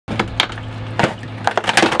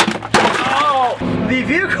The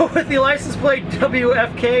vehicle with the license plate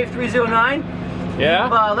WFK309. Yeah?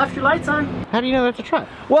 You've, left your lights on. How do you know that's a truck?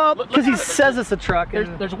 Well, because he says it's a truck.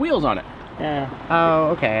 There's wheels on it. Yeah.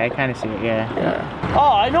 Oh, okay. I kind of see it. Yeah. Yeah.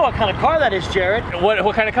 Oh, I know what kind of car that is, Jared.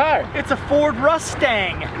 What kind of car? It's a Ford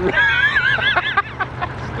Mustang.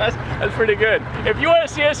 That's pretty good. If you want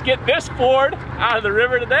to see us get this Ford out of the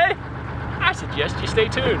river today, I suggest you stay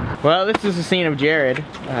tuned. Well, this is the scene of Jared.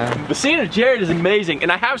 The scene of Jared is amazing,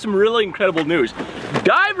 and I have some really incredible news.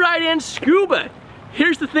 Dive right in, Scuba.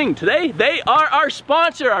 Here's the thing, today they are our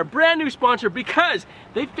sponsor, our brand new sponsor, because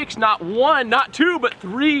they fixed not one, not two, but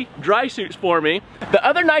 3 dry suits for me. The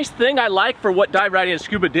other nice thing I like for what Dive Right In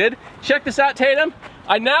Scuba did, check this out, Tatum.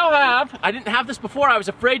 I didn't have this before, I was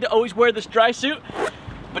afraid to always wear this dry suit,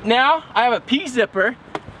 but now I have a P-zipper.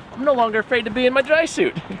 I'm no longer afraid to be in my dry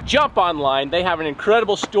suit. Jump online, they have an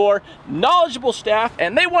incredible store, knowledgeable staff,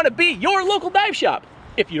 and they want to be your local dive shop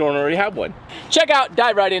if you don't already have one. Check out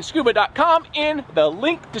diverightinscuba.com in the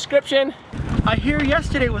link description. I hear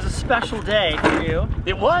yesterday was a special day for you.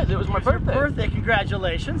 It was my birthday. Your birthday,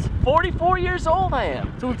 congratulations. 44 years old I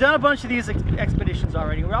am. So we've done a bunch of these expeditions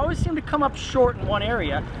already. We always seem to come up short in one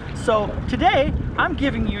area. So today, I'm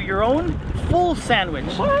giving you your own full sandwich.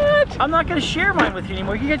 What? I'm not gonna share mine with you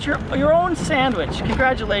anymore. You get your own sandwich.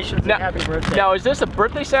 Congratulations and happy birthday. Now, is this a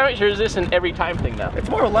birthday sandwich or is this an every time thing now?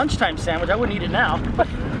 It's more a lunchtime sandwich. I wouldn't eat it now.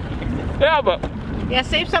 Yeah, but Yeah,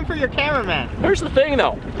 save some for your cameraman. here's the thing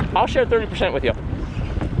though. I'll share 30% with you.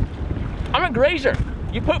 I'm a grazer.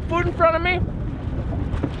 You put food in front of me,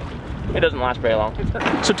 it doesn't last very long.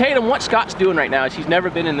 So Tatum, what Scott's doing right now is he's never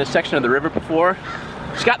been in this section of the river before.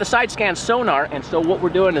 He's got the side scan sonar, and so what we're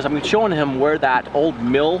doing is I'm showing him where that old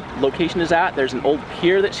mill location is at. There's an old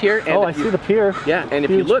pier that's here. And Oh, I see the pier. Yeah, and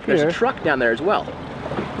if you look, there's a truck down there as well.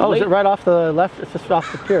 Oh, is it right off the left? It's just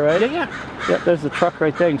off the pier, right? Yeah. Yep, there's the truck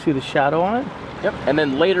right there. You can see the shadow on it. Yep, and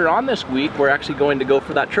then later on this week, we're actually going to go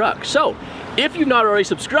for that truck. So, if you've not already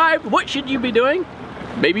subscribed, what should you be doing?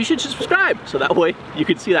 Maybe you should subscribe, so that way you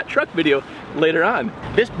can see that truck video later on.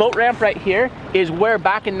 This boat ramp right here is where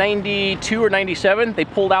back in 92 or 97, they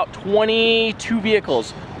pulled out 22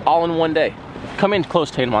 vehicles all in one day. Come in close,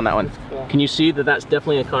 Tatum, on that one. Cool. Can you see that that's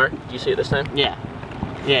definitely a car? Do you see it this time? Yeah.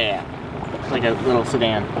 Yeah. It's like a little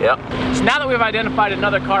sedan. Yep. So now that we've identified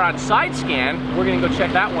another car on side scan, we're gonna go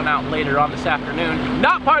check that one out later on this afternoon.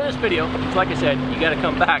 Not part of this video, so like I said, you gotta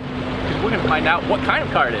come back because we're gonna find out what kind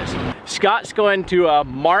of car it is. Scott's going to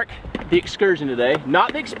mark the excursion today.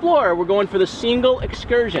 Not the Explorer, we're going for the single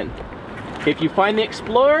excursion. If you find the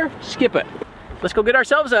Explorer, skip it. Let's go get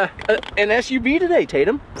ourselves an SUV today,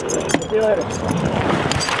 Tatum. See you later.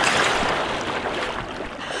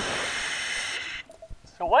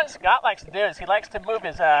 So what Scott likes to do is he likes to move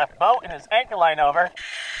his boat and his anchor line over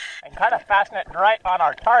and kind of fasten it right on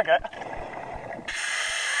our target.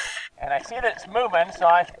 And I see that it's moving, so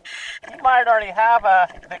he might already have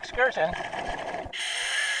the excursion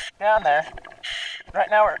down there. Right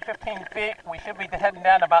now we're at 15 feet. We should be heading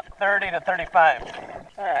down to about 30 to 35.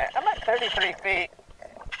 All right, I'm at 33 feet.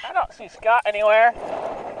 I don't see Scott anywhere.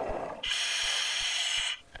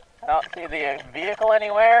 I don't see the vehicle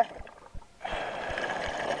anywhere.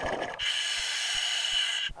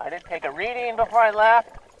 I did take a reading before I left.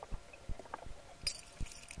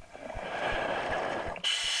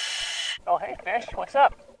 Oh, hey fish, what's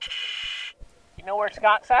up? You know where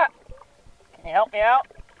Scott's at? Can you help me out?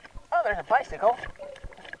 Oh, there's a bicycle.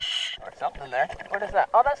 Or something there. What is that?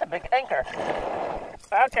 Oh, that's a big anchor.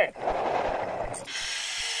 Okay.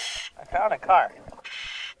 I found a car.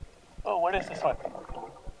 Oh, what is this one?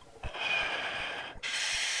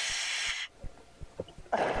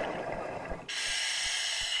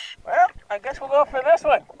 Well, I guess we'll go for this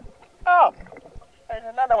one. Oh, there's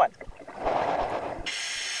another one.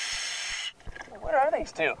 What are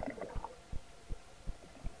these two?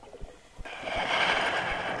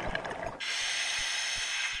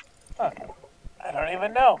 Huh. I don't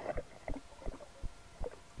even know.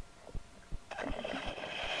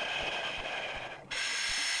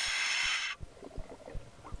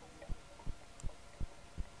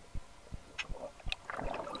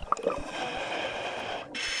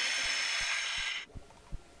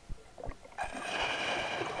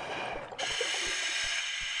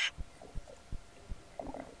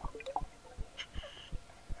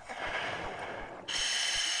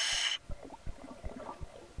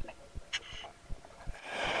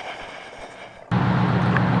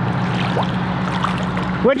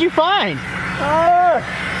 What'd you find?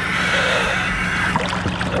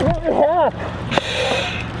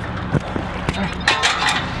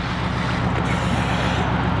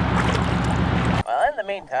 Well, in the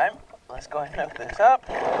meantime, let's go ahead and hook this up.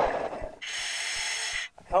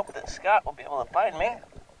 hope that Scott will be able to find me.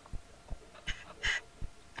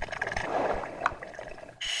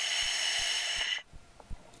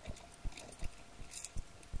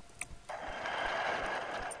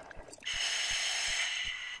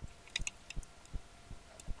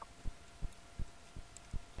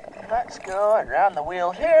 Let's go around the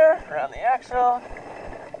wheel here, around the axle.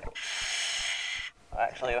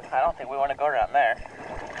 Actually, I don't think we want to go around there.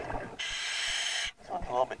 This one's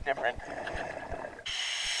a little bit different.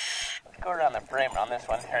 Let's go around the frame on this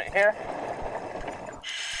one right here.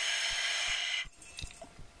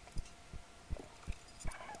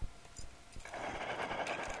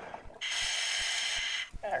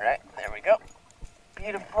 Alright, there we go.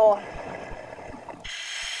 Beautiful.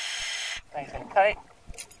 Nice and tight.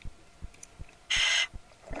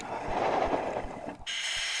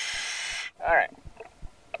 Alright.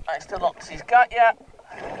 I still don't see Scott yet.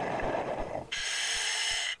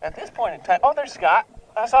 At this point in time, oh, there's Scott.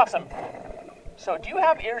 That's awesome. So, do you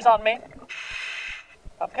have ears on me?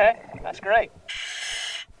 Okay, that's great.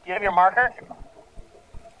 Do you have your marker?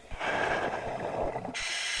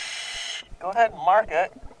 Go ahead and mark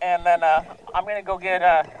it, and then I'm gonna go get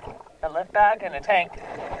a lift bag and a tank,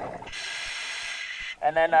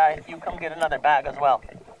 and then you come get another bag as well.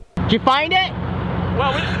 Did you find it?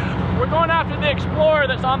 Well, we're going after the Explorer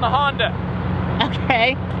that's on the Honda.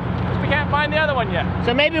 Okay. We can't find the other one yet.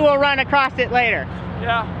 So maybe we'll run across it later.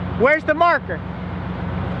 Yeah. Where's the marker?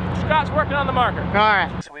 Scott's working on the marker. All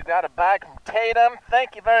right. So we've got a bag from Tatum.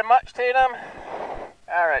 Thank you very much, Tatum.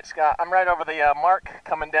 All right, Scott, I'm right over the mark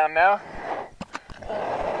coming down now.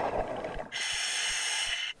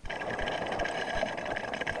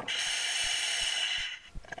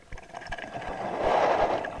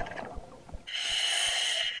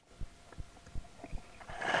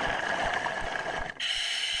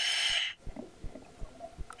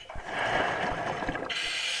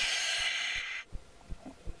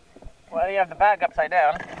 Well, you have the bag upside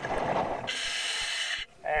down.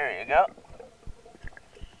 There you go.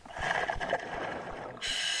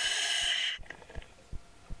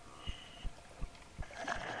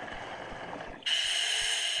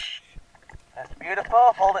 That's beautiful.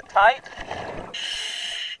 Hold it tight.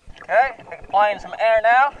 Okay, applying some air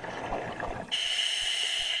now.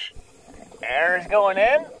 Air is going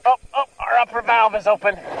in. Oh, our upper valve is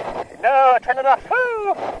open. No, turn it off. Woo!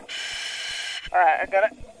 All right, I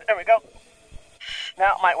got it. There we go.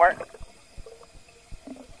 Now it might work.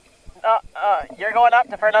 You're going up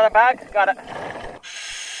for another bag? Got it.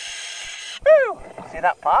 Woo! See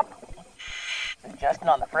that pop? It's adjusting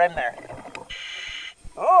on the frame there.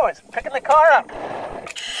 Oh, it's picking the car up.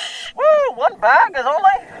 Woo! One bag is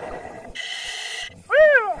only.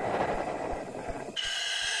 Woo!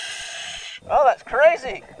 Oh, that's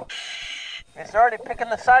crazy. It's already picking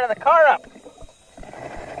the side of the car up.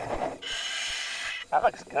 That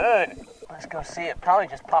looks good. Let's go see. It probably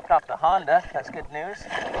just popped off the Honda. That's good news.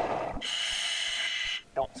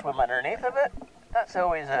 Don't swim underneath of it. That's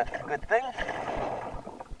always a good thing.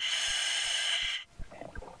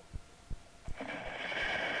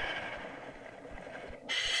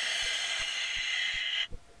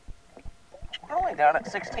 We're only down at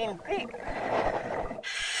 16 feet.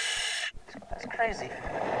 That's crazy.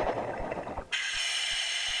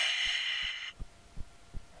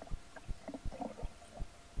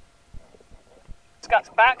 Scott's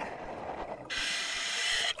back.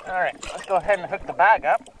 All right, let's go ahead and hook the bag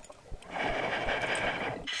up.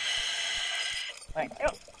 Thank you.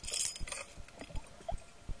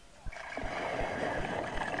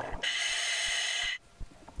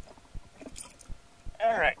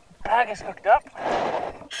 All right, bag is hooked up.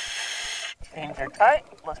 Chains are tight.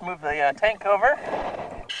 Let's move the tank over.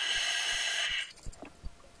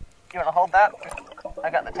 You want to hold that? I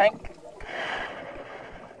got the tank.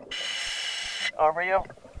 Over you.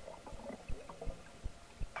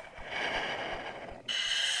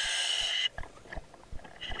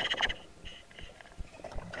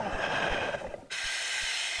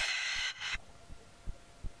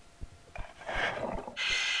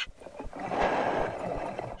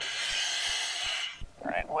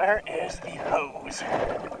 Alright, where is the hose?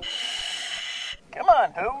 Come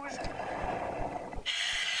on, hose.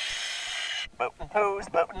 Boat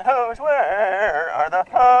and hose, where are the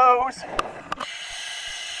hose?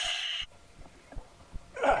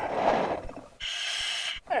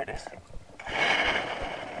 There it is.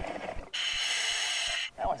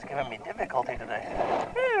 That one's giving me difficulty today.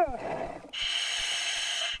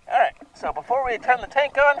 Alright, so before we turn the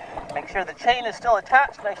tank on, make sure the chain is still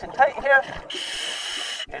attached nice and tight here.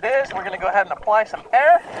 It is. We're going to go ahead and apply some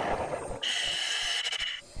air.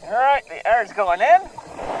 Alright, the air is going in.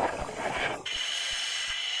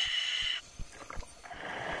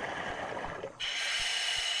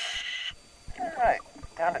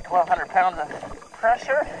 pounds of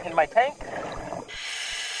pressure in my tank.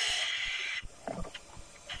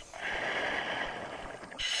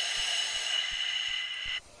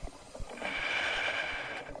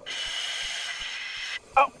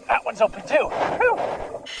 Oh, that one's open too. Whew.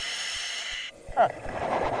 Huh.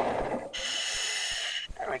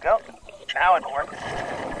 There we go. Now it'll work.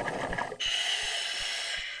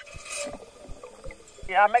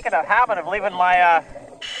 Yeah, I'm making a habit of leaving my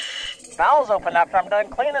valves open after I'm done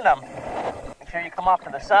cleaning them. Make sure you come off to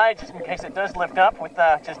the side just in case it does lift up with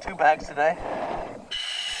just 2 bags today.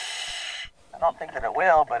 I don't think that it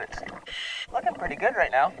will, but it's looking pretty good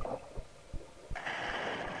right now.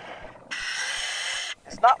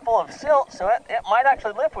 It's not full of silt, so it might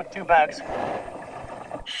actually lift with 2 bags.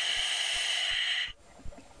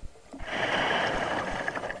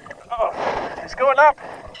 Oh, it's going up.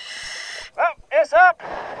 Oh, it's up.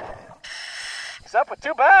 It's up with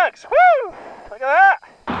 2 bags. Woo! Look at that.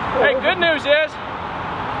 Hey, good news is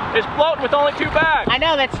it's floating with only 2 bags. I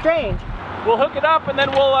know, that's strange. We'll hook it up and then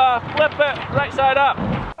we'll flip it right side up.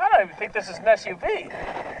 I don't even think this is an SUV.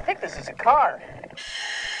 I think this is a car.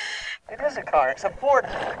 It is a car. It's a Ford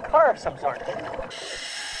car of some sort.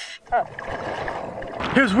 Huh.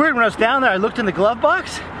 It was weird when I was down there. I looked in the glove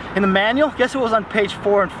box, in the manual. Guess what was on page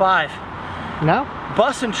 4 and 5? No?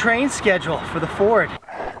 Bus and train schedule for the Ford.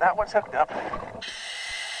 That one's hooked up.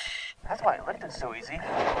 That's why it lifted so easy.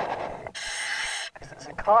 Because it's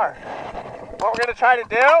a car. What we're going to try to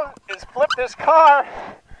do is flip this car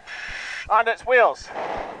onto its wheels.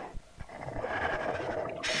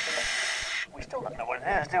 We still don't know what it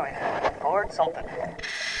is, do we? Ford something.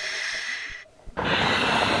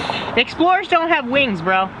 Explorers don't have wings,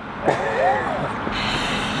 bro.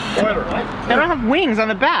 They don't have wings on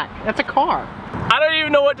the back. That's a car. I don't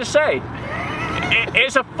even know what to say.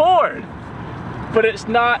 It's a Ford, but it's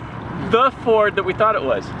not the Ford that we thought it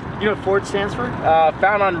was. You know what Ford stands for?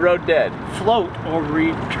 Found on road dead. Float or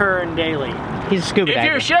return daily. He's a scuba If diver.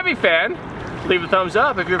 you're a Chevy fan, leave a thumbs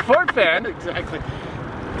up. If you're a Ford fan, Exactly.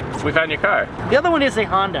 we found your car. The other one is a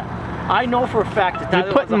Honda. I know for a fact that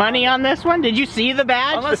You put money on this one? Did you see the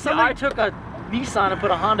badge? Unless somebody took a Nissan and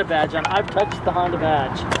put a Honda badge on, I've touched the Honda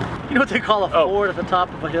badge. You know what they call a Ford at the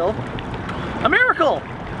top of a hill? A miracle!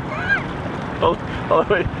 Oh,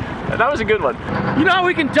 wait. That was a good one. You know how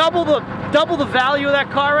we can double the value of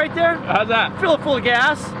that car right there? How's that? Fill it full of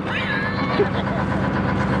gas.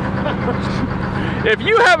 If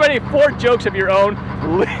you have any Ford jokes of your own,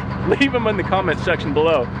 leave them in the comments section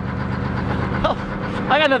below. Oh,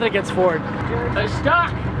 I got nothing against Ford. It's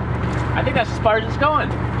stuck. I think that's as far as it's going.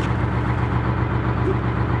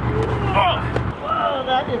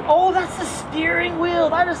 Whoa, that's the steering wheel.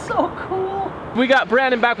 That is so cool. We got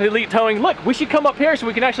Brandon back with Elite Towing. Look, we should come up here so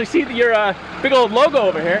we can actually see your big old logo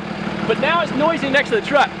over here. But now it's noisy next to the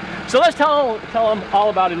truck. So let's tell them all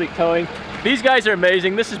about Elite Towing. These guys are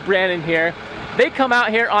amazing. This is Brandon here. They come out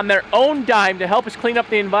here on their own dime to help us clean up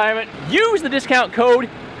the environment. Use the discount code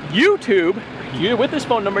YouTube with this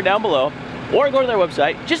phone number down below, or go to their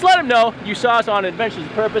website. Just let them know you saw us on Adventures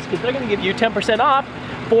of Purpose, because they're going to give you 10% off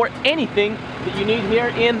for anything that you need here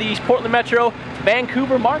in the Portland Metro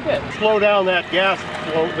Vancouver market. Slow down that gas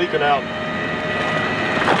flow leaking out.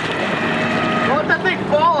 Don't let that thing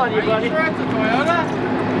fall on you, buddy. Sure it's a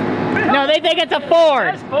Toyota? No, they think it's a Ford.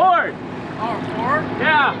 That's Ford. Oh, Ford?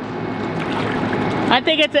 Yeah. I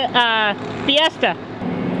think it's a Fiesta.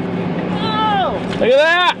 Oh, Look at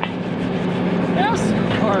that.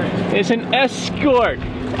 Escort. It's an Escort.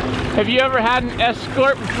 Have you ever had an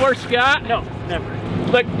Escort before, Scott? No, never.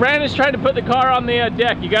 Look, Brandon's trying to put the car on the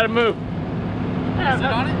deck. You got to move. Sit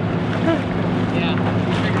on it? Yeah.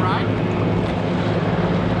 Take a ride?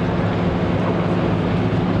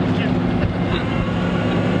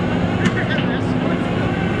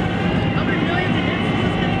 How many millions of hits is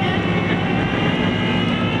this gonna get?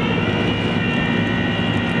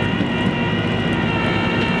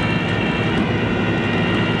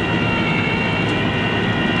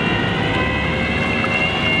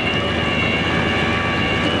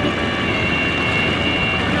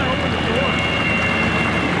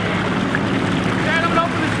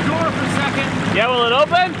 Yeah, will it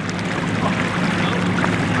open?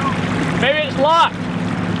 Maybe it's locked.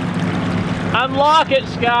 Unlock it,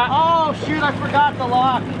 Scott. Oh shoot, I forgot the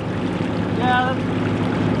lock. Yeah,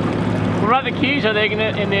 What about the keys? Are they in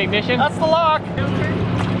the ignition? that's the lock.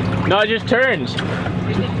 No, it just turns.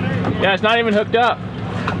 Yeah, it's not even hooked up.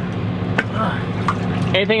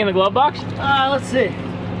 Anything in the glove box? Let's see.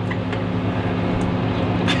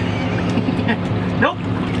 Nope.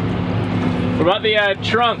 What about the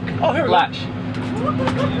trunk Oh, here we go. latch?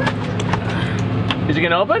 Is it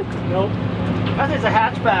gonna open? Nope. I think it's a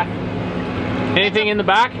hatchback. Anything in the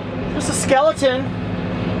back? Just a skeleton.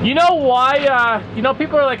 You know why, you know,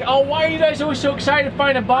 people are like, oh, why are you guys always so excited to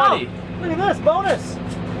find a body? Oh, look at this, bonus.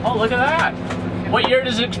 Oh, look at that. What year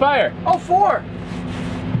does it expire? Oh, 4.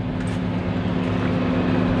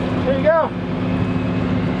 There you go.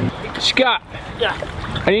 Scott. Yeah.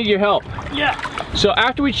 I need your help. Yeah. So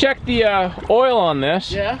after we check the oil on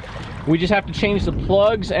this, Yeah. we just have to change the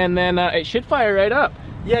plugs and then it should fire right up.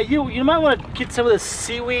 Yeah, you might want to get some of the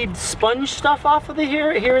seaweed sponge stuff off of the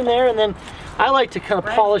here and there, and then I like to kind of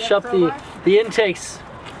polish up the intakes.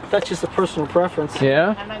 That's just a personal preference.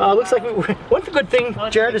 Yeah. Looks like one good thing,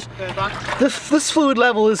 Jared, is this fluid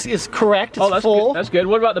level is correct. It's that's full. good. That's good.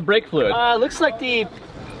 What about the brake fluid? Looks like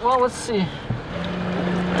well, let's see.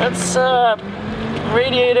 That's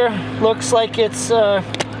radiator. Looks like it's you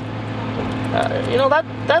know,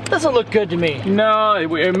 that doesn't look good to me. No,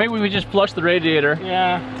 maybe we just flush the radiator.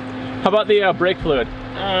 Yeah. How about the brake fluid?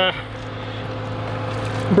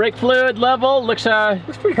 Brake fluid level looks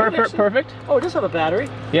pretty good, perfect. Oh, it does have a battery.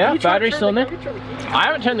 Yeah, battery's still in there. Have you turned the key? I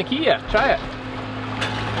haven't turned the key yet. Try it.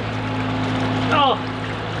 Oh,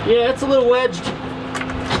 yeah, it's a little wedged.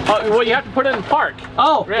 Oh, well, you have to put it in park.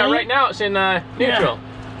 Oh, yeah. Right now it's in neutral.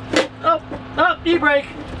 Oh, e-brake.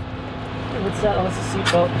 What's that? Oh, it's a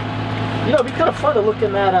seatbelt. You know, it'd be kind of fun to look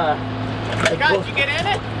in that. Scott, did you get in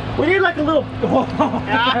it? We need like a little. Oh,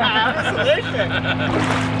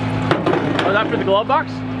 is that for the glove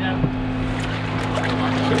box? Yeah.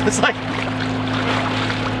 It's like.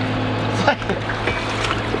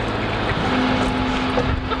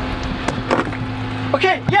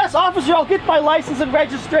 Okay, yes, officer, I'll get my license and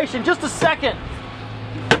registration. Just a second.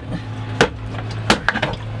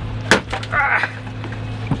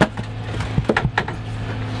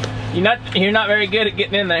 You're not very good at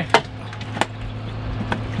getting in there.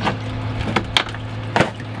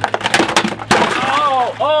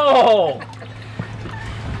 Oh!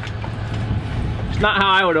 It's not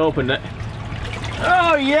how I would open it.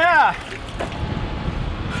 Oh yeah.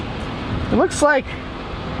 It looks like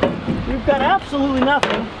we've got absolutely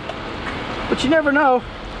nothing, but you never know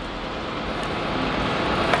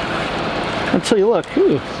until you look.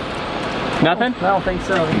 Ooh. Nothing? I don't think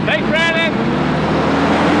so. Thanks, Brandon!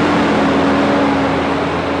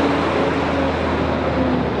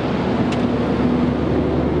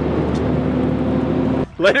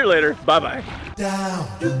 Later. Bye-bye.